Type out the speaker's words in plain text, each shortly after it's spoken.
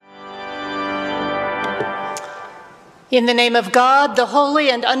In the name of God, the holy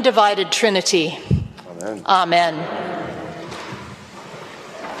and undivided Trinity. Amen. Amen.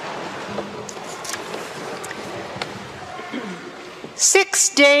 "6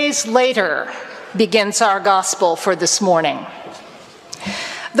 days later" begins our gospel for this morning.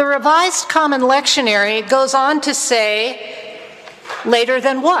 The Revised Common Lectionary goes on to say, later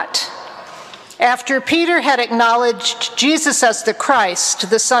than what? After Peter had acknowledged Jesus as the Christ,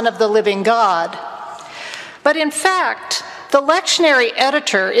 the Son of the living God. But in fact, the lectionary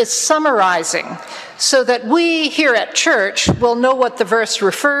editor is summarizing so that we here at church will know what the verse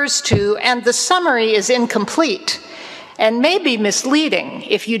refers to, and the summary is incomplete and may be misleading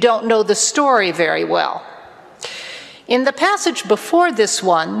if you don't know the story very well. In the passage before this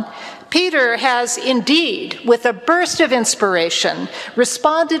one, Peter has indeed, with a burst of inspiration,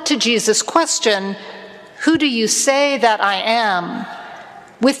 responded to Jesus' question, "Who do you say that I am?"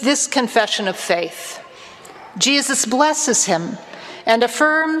 with this confession of faith. Jesus blesses him and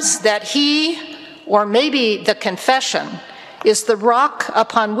affirms that he, or maybe the confession, is the rock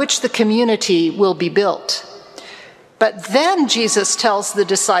upon which the community will be built. But then Jesus tells the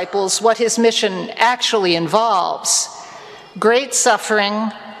disciples what his mission actually involves: great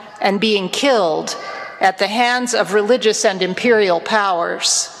suffering and being killed at the hands of religious and imperial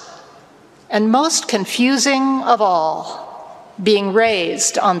powers. And most confusing of all, being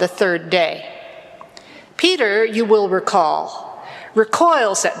raised on the third day. Peter, you will recall,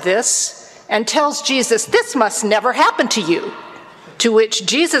 recoils at this and tells Jesus, "This must never happen to you." To which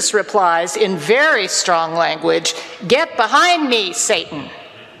Jesus replies in very strong language, "Get behind me, Satan."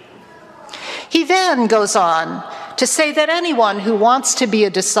 He then goes on to say that anyone who wants to be a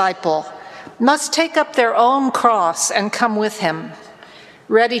disciple must take up their own cross and come with him,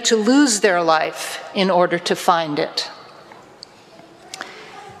 ready to lose their life in order to find it.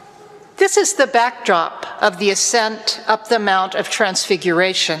 This is the backdrop of the ascent up the Mount of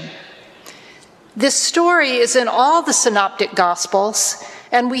Transfiguration. This story is in all the synoptic Gospels,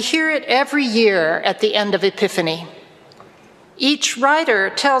 and we hear it every year at the end of Epiphany. Each writer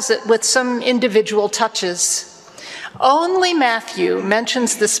tells it with some individual touches. Only Matthew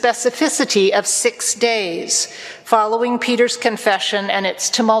mentions the specificity of 6 days following Peter's confession and its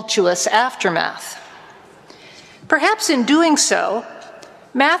tumultuous aftermath. Perhaps in doing so,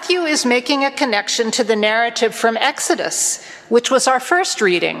 Matthew is making a connection to the narrative from Exodus, which was our first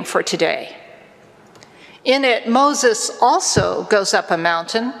reading for today. In it, Moses also goes up a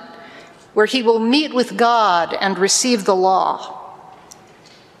mountain where he will meet with God and receive the law.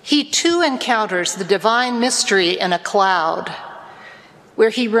 He too encounters the divine mystery in a cloud, where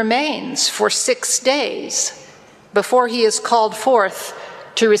he remains for 6 days before he is called forth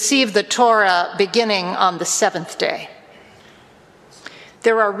to receive the Torah beginning on the 7th day.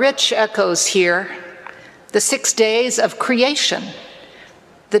 There are rich echoes here: the 6 days of creation,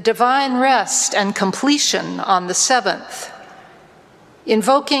 the divine rest and completion on the 7th,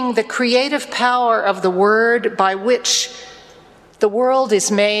 invoking the creative power of the word by which the world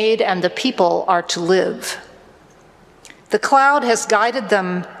is made and the people are to live. The cloud has guided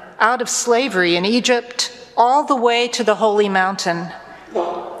them out of slavery in Egypt all the way to the holy mountain.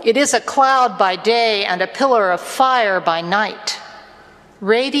 It is a cloud by day and a pillar of fire by night,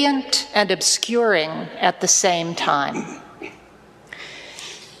 radiant and obscuring at the same time.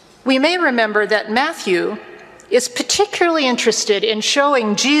 We may remember that Matthew is particularly interested in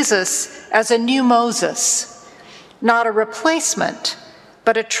showing Jesus as a new Moses, not a replacement,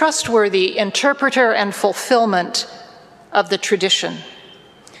 but a trustworthy interpreter and fulfillment of the tradition.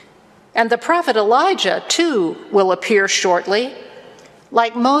 And the prophet Elijah, too, will appear shortly.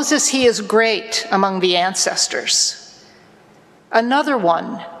 Like Moses, he is great among the ancestors. Another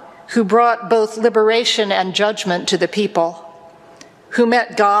one who brought both liberation and judgment to the people, who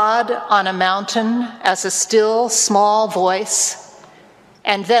met God on a mountain as a still, small voice,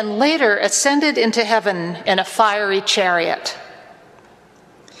 and then later ascended into heaven in a fiery chariot.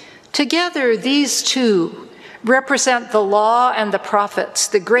 Together, these two represent the law and the prophets,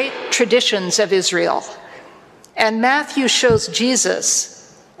 the great traditions of Israel, and Matthew shows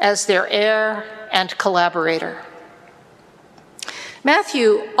Jesus as their heir and collaborator.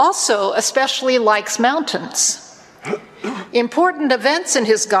 Matthew also especially likes mountains. Important events in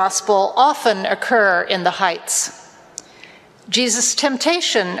his gospel often occur in the heights. Jesus'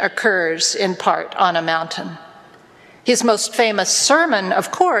 temptation occurs in part on a mountain. His most famous sermon,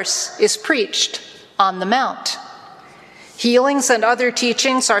 of course, is preached on the Mount. Healings and other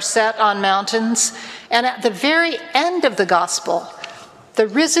teachings are set on mountains, and at the very end of the gospel, the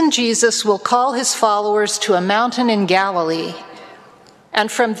risen Jesus will call his followers to a mountain in Galilee,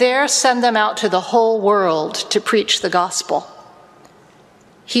 and from there send them out to the whole world to preach the gospel.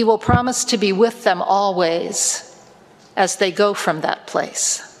 He will promise to be with them always as they go from that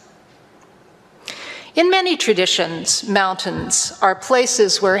place. In many traditions, mountains are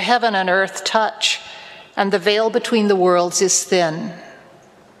places where heaven and earth touch and the veil between the worlds is thin.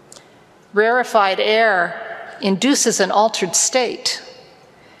 Rarefied air induces an altered state.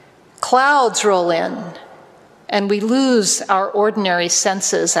 Clouds roll in, and we lose our ordinary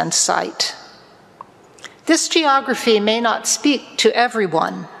senses and sight. This geography may not speak to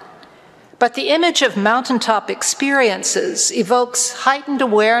everyone, but the image of mountaintop experiences evokes heightened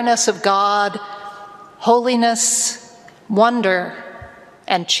awareness of God, holiness, wonder,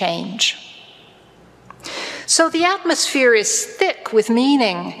 and change. So the atmosphere is thick with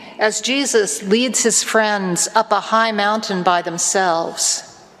meaning as Jesus leads his friends up a high mountain by themselves.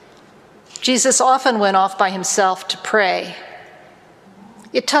 Jesus often went off by himself to pray.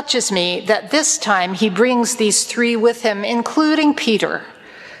 It touches me that this time he brings these three with him, including Peter,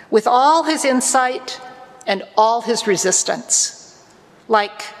 with all his insight and all his resistance,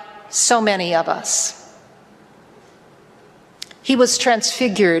 like so many of us. He was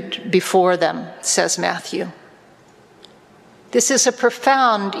transfigured before them, says Matthew. This is a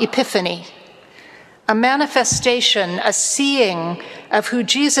profound epiphany, a manifestation, a seeing of who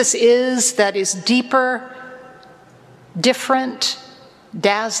Jesus is that is deeper, different,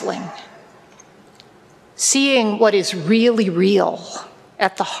 dazzling. Seeing what is really real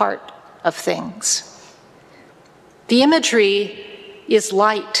at the heart of things. The imagery is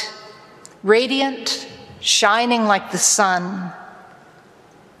light, radiant, shining like the sun.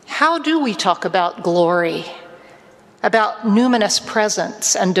 How do we talk about glory, about numinous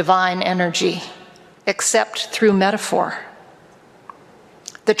presence and divine energy, except through metaphor?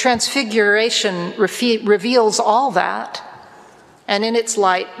 The Transfiguration reveals all that, and in its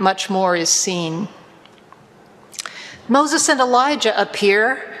light, much more is seen. Moses and Elijah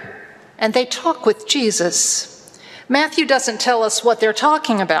appear, and they talk with Jesus. Matthew doesn't tell us what they're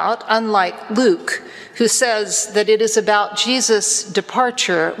talking about, unlike Luke, who says that it is about Jesus'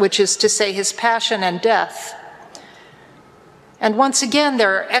 departure, which is to say his passion and death. And once again,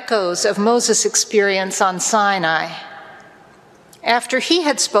 there are echoes of Moses' experience on Sinai. After he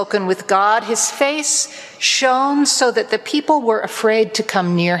had spoken with God, his face shone so that the people were afraid to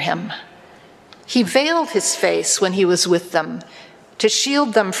come near him. He veiled his face when he was with them to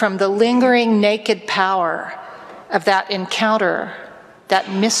shield them from the lingering naked power of that encounter, that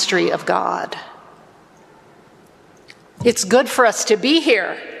mystery of God. "It's good for us to be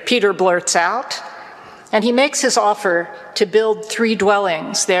here," Peter blurts out, and he makes his offer to build 3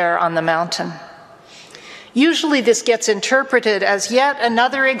 dwellings there on the mountain. Usually this gets interpreted as yet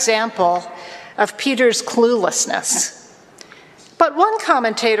another example of Peter's cluelessness. But one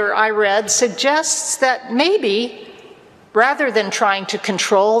commentator I read suggests that maybe, rather than trying to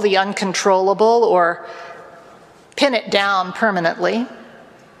control the uncontrollable or pin it down permanently,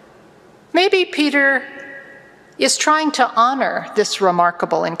 maybe Peter is trying to honor this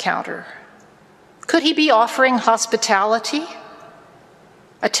remarkable encounter. Could he be offering hospitality?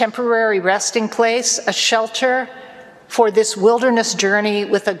 A temporary resting place, a shelter for this wilderness journey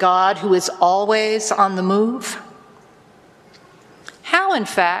with a God who is always on the move? How, in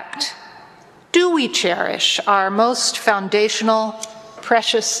fact, do we cherish our most foundational,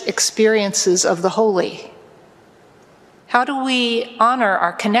 precious experiences of the holy? How do we honor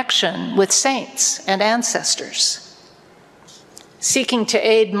our connection with saints and ancestors? Seeking to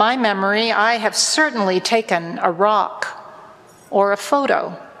aid my memory, I have certainly taken a rock or a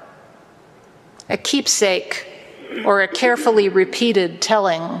photo, a keepsake, or a carefully repeated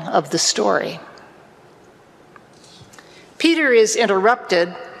telling of the story. Peter is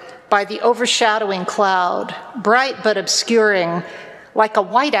interrupted by the overshadowing cloud, bright but obscuring, like a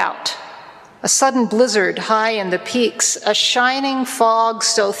whiteout, a sudden blizzard high in the peaks, a shining fog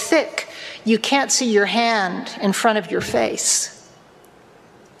so thick you can't see your hand in front of your face.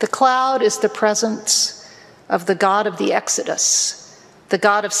 The cloud is the presence of the God of the Exodus, the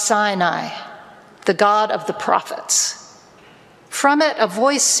God of Sinai, the God of the prophets. From it, a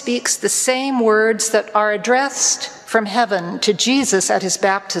voice speaks the same words that are addressed from heaven to Jesus at his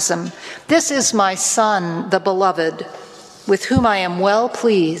baptism. "This is my Son, the beloved, with whom I am well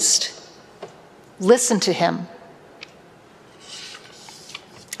pleased. Listen to him."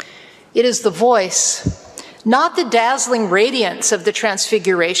 It is the voice, not the dazzling radiance of the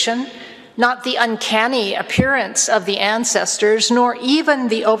Transfiguration, not the uncanny appearance of the ancestors, nor even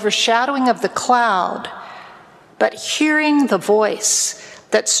the overshadowing of the cloud, but hearing the voice,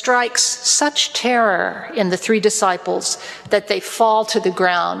 that strikes such terror in the three disciples that they fall to the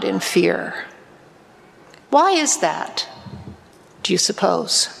ground in fear. Why is that, do you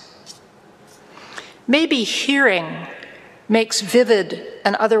suppose? Maybe hearing makes vivid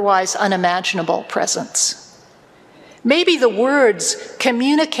an otherwise unimaginable presence. Maybe the words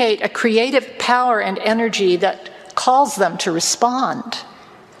communicate a creative power and energy that calls them to respond.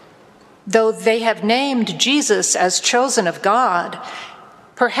 Though they have named Jesus as chosen of God,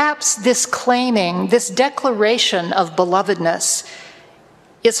 perhaps this claiming, this declaration of belovedness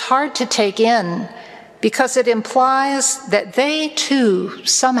is hard to take in because it implies that they too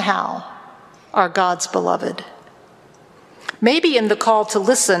somehow are God's beloved. Maybe in the call to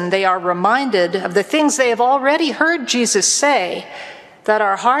listen, they are reminded of the things they have already heard Jesus say that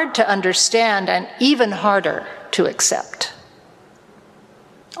are hard to understand and even harder to accept.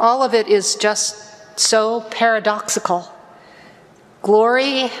 All of it is just so paradoxical.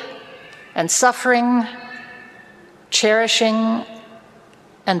 Glory and suffering, cherishing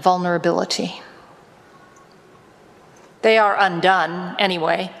and vulnerability. They are undone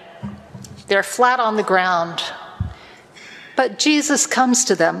anyway. They're flat on the ground. But Jesus comes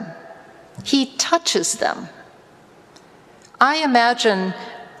to them. He touches them. I imagine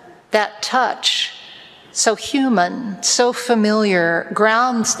that touch, so human, so familiar,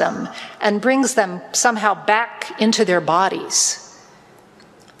 grounds them and brings them somehow back into their bodies.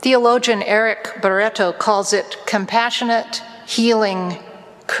 Theologian Eric Barreto calls it compassionate, healing,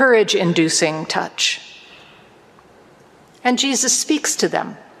 courage-inducing touch. And Jesus speaks to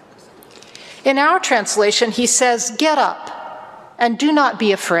them. In our translation, he says, "Get up and do not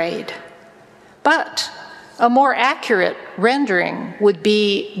be afraid." But a more accurate rendering would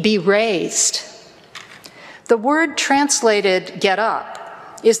be raised. The word translated "get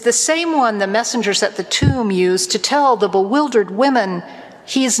up" is the same one the messengers at the tomb used to tell the bewildered women,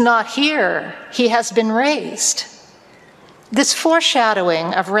 "He's not here, he has been raised." This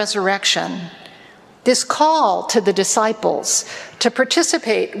foreshadowing of resurrection, this call to the disciples to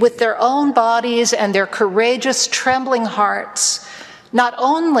participate with their own bodies and their courageous, trembling hearts, not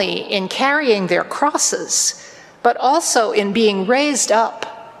only in carrying their crosses, but also in being raised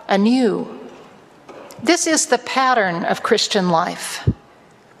up anew. This is the pattern of Christian life.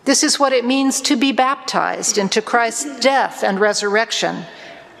 This is what it means to be baptized into Christ's death and resurrection,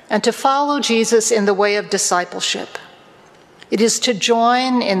 and to follow Jesus in the way of discipleship. It is to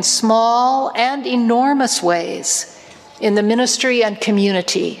join in small and enormous ways in the ministry and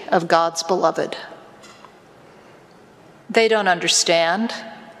community of God's beloved. They don't understand,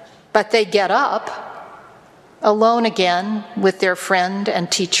 but they get up, alone again with their friend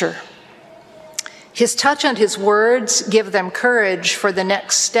and teacher. His touch and his words give them courage for the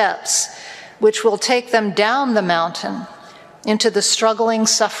next steps, which will take them down the mountain into the struggling,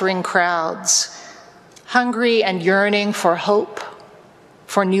 suffering crowds, hungry and yearning for hope,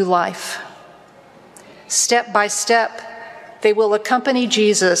 for new life. Step by step, they will accompany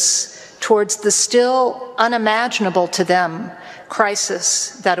Jesus towards the still unimaginable to them crisis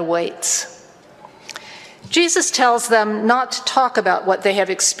that awaits. Jesus tells them not to talk about what they have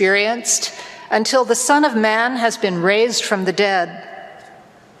experienced until the Son of Man has been raised from the dead.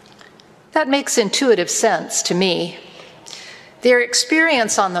 That makes intuitive sense to me. Their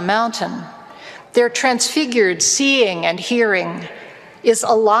experience on the mountain, their transfigured seeing and hearing, is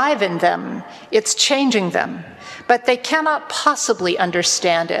alive in them. It's changing them, but they cannot possibly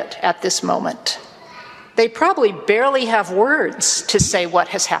understand it at this moment. They probably barely have words to say what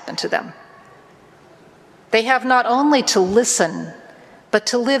has happened to them. They have not only to listen, but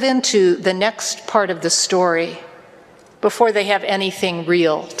to live into the next part of the story before they have anything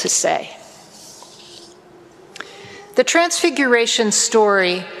real to say. The Transfiguration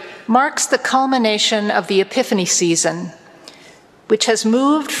story marks the culmination of the Epiphany season, which has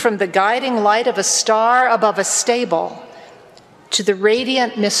moved from the guiding light of a star above a stable to the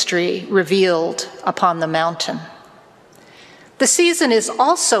radiant mystery revealed upon the mountain. The season is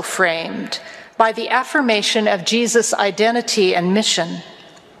also framed by the affirmation of Jesus' identity and mission.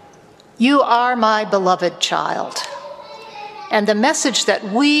 "You are my beloved child," and the message that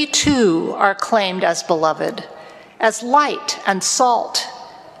we too are claimed as beloved, as light and salt,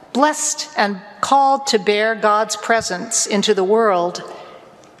 blessed and called to bear God's presence into the world,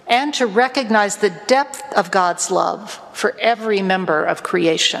 and to recognize the depth of God's love for every member of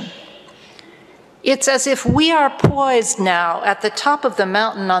creation. It's as if we are poised now at the top of the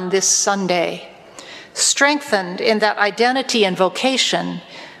mountain on this Sunday. Strengthened in that identity and vocation,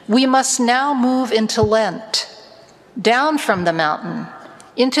 we must now move into Lent, down from the mountain,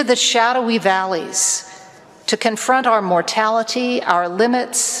 into the shadowy valleys, to confront our mortality, our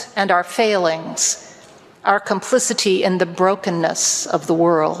limits, and our failings, our complicity in the brokenness of the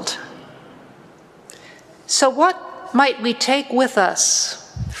world. So what might we take with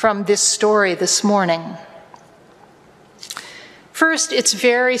us from this story this morning? First, its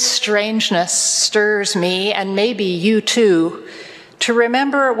very strangeness stirs me, and maybe you too, to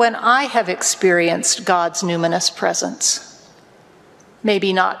remember when I have experienced God's numinous presence.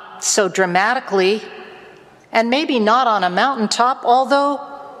 Maybe not so dramatically, and maybe not on a mountaintop, although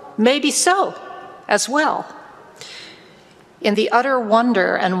maybe so as well, in the utter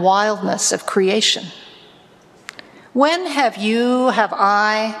wonder and wildness of creation. When have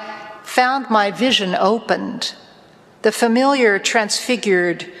I found my vision opened, the familiar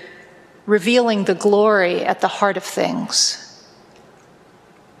transfigured, revealing the glory at the heart of things?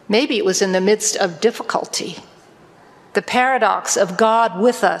 Maybe it was in the midst of difficulty, the paradox of God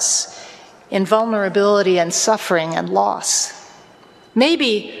with us in vulnerability and suffering and loss.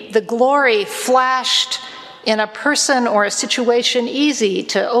 Maybe the glory flashed in a person or a situation easy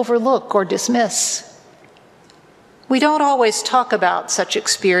to overlook or dismiss. We don't always talk about such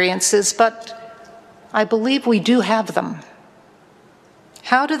experiences, but I believe we do have them.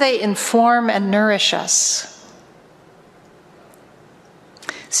 How do they inform and nourish us?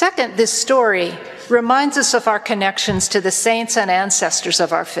 Second, this story reminds us of our connections to the saints and ancestors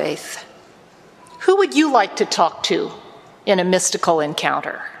of our faith. Who would you like to talk to in a mystical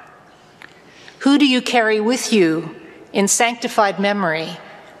encounter? Who do you carry with you in sanctified memory,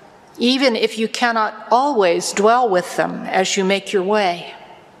 even if you cannot always dwell with them as you make your way?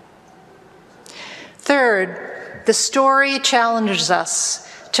 Third, the story challenges us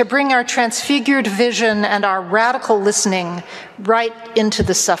to bring our transfigured vision and our radical listening right into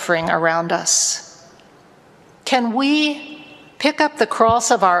the suffering around us. Can we pick up the cross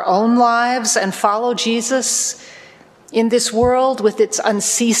of our own lives and follow Jesus in this world with its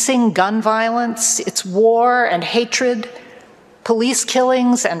unceasing gun violence, its war and hatred, police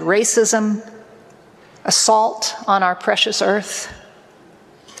killings and racism, assault on our precious earth?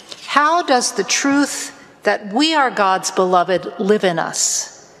 How does the truth that we are God's beloved live in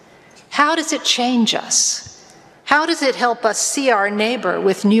us? How does it change us? How does it help us see our neighbor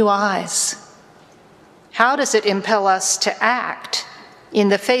with new eyes? How does it impel us to act in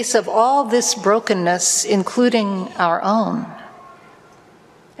the face of all this brokenness, including our own?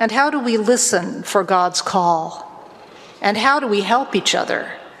 And how do we listen for God's call? And how do we help each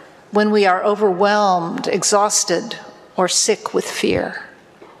other when we are overwhelmed, exhausted, or sick with fear?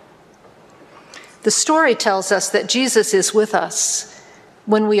 The story tells us that Jesus is with us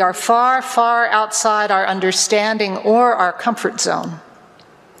when we are far, far outside our understanding or our comfort zone.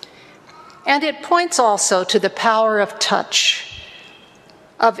 And it points also to the power of touch,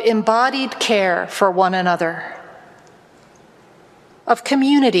 of embodied care for one another, of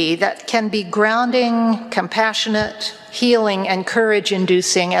community that can be grounding, compassionate, healing, and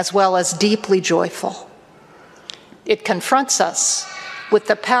courage-inducing, as well as deeply joyful. It confronts us with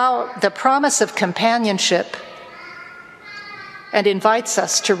the promise of companionship and invites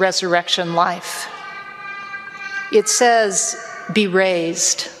us to resurrection life. It says, "Be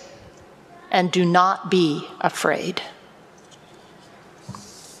raised and do not be afraid."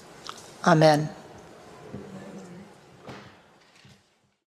 Amen.